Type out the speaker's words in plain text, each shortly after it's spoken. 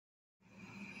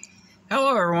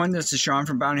Hello everyone, this is Sean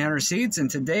from Bounty Hunter Seeds, and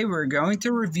today we're going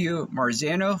to review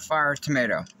Marzano Fire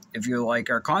Tomato. If you like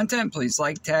our content, please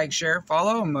like, tag, share,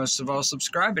 follow, and most of all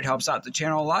subscribe. It helps out the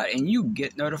channel a lot, and you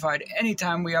get notified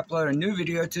anytime we upload a new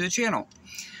video to the channel.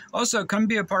 Also, come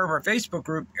be a part of our Facebook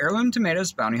group, Heirloom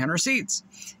Tomatoes Bounty Hunter Seeds.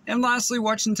 And lastly,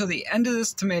 watch until the end of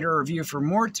this tomato review for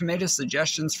more tomato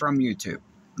suggestions from YouTube.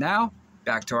 Now,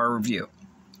 back to our review.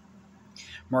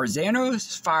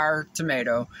 Marzano's Fire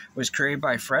Tomato was created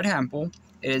by Fred Hempel.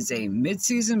 It is a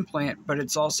mid-season plant, but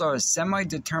it's also a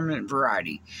semi-determinate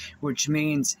variety, which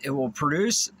means it will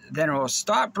produce, then it will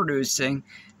stop producing,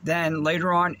 then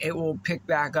later on it will pick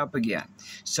back up again.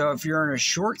 So if you're in a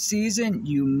short season,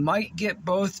 you might get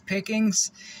both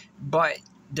pickings, but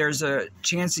there's a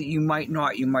chance that you might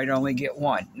not. You might only get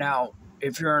one. Now,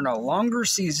 if you're in a longer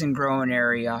season growing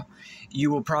area,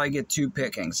 you will probably get two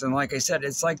pickings. And like I said,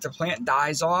 it's like the plant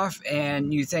dies off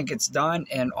and you think it's done,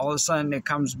 and all of a sudden it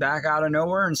comes back out of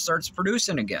nowhere and starts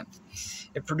producing again.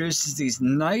 It produces these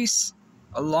nice,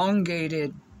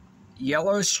 elongated,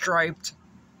 yellow striped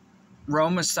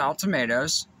Roma style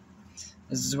tomatoes.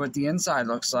 This is what the inside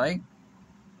looks like.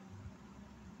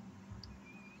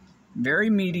 Very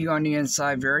meaty on the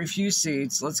inside, very few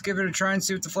seeds. Let's give it a try and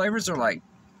see what the flavors are like.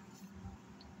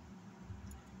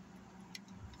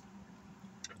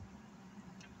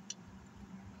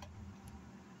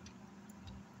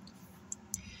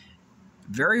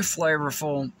 Very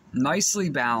flavorful, nicely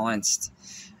balanced,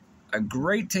 a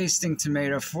great tasting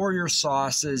tomato for your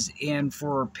sauces and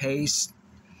for paste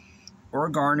or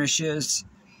garnishes.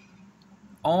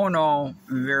 All in all,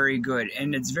 very good,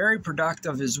 and it's very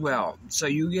productive as well. So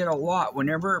you get a lot,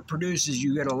 whenever it produces,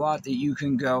 you get a lot that you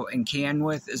can go and can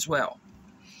with as well.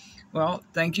 Well,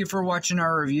 thank you for watching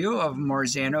our review of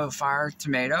Marzano Fire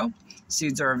Tomato.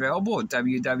 Seeds are available at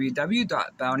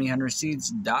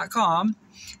www.bountyhunterseeds.com.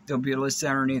 There'll be a list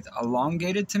underneath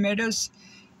elongated tomatoes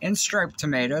and striped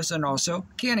tomatoes, and also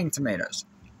canning tomatoes.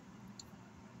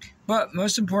 But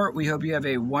most important, we hope you have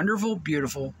a wonderful,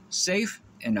 beautiful, safe,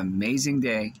 and amazing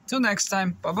day. Till next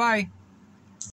time, bye-bye.